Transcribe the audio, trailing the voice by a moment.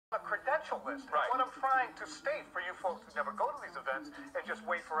credential list. Right. What I'm trying to state for you folks who never go to these events and just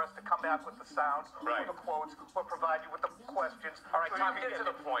wait for us to come back with the sound, Right. or the quotes, or provide you with the questions. All right, so Tom, you get can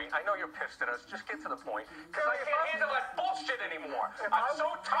to the point. I know you're pissed at us. Just get to the point. Because I If can't I- handle that bullshit anymore. If I'm I so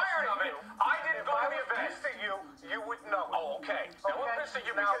was tired of pissed it. at you, I didn't If go I to the was event. pissed at you, you would know it. Oh, okay. Now, Okay. I'm pissed at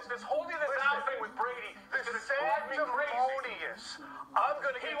you Now, because this holding the listen. down thing with Brady, This is is drive me crazy. sanctimonious. I'm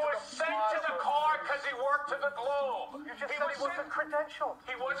going to He get was to the sent to the bottom car of because he worked to the Globe. You just said he wasn't credentialed.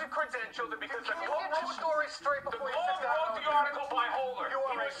 He wasn't credentialed because the Can you Globe get your story straight the before you Globe sit down? wrote the article by Holder. You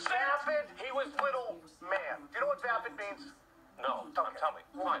He are a was sent. vapid He was little man. Do you know what vapid means? No, Okay. tell me.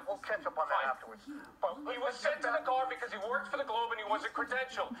 Fine. We'll catch up on that Fine. afterwards. But He was sent to the guard because he worked for the Globe and he wasn't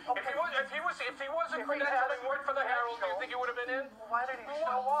credentialed. If he wasn't If he credentialed had and worked for the Herald, do you think he would have been in? Well, why did he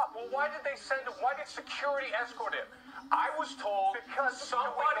Well, show up? Well, why did they send him? Why did security escort him? I was told Because do we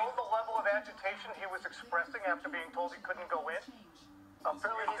somebody. know the level of agitation he was expressing after being told he couldn't go in?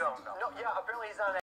 Apparently You don't know. No, yeah, apparently he's not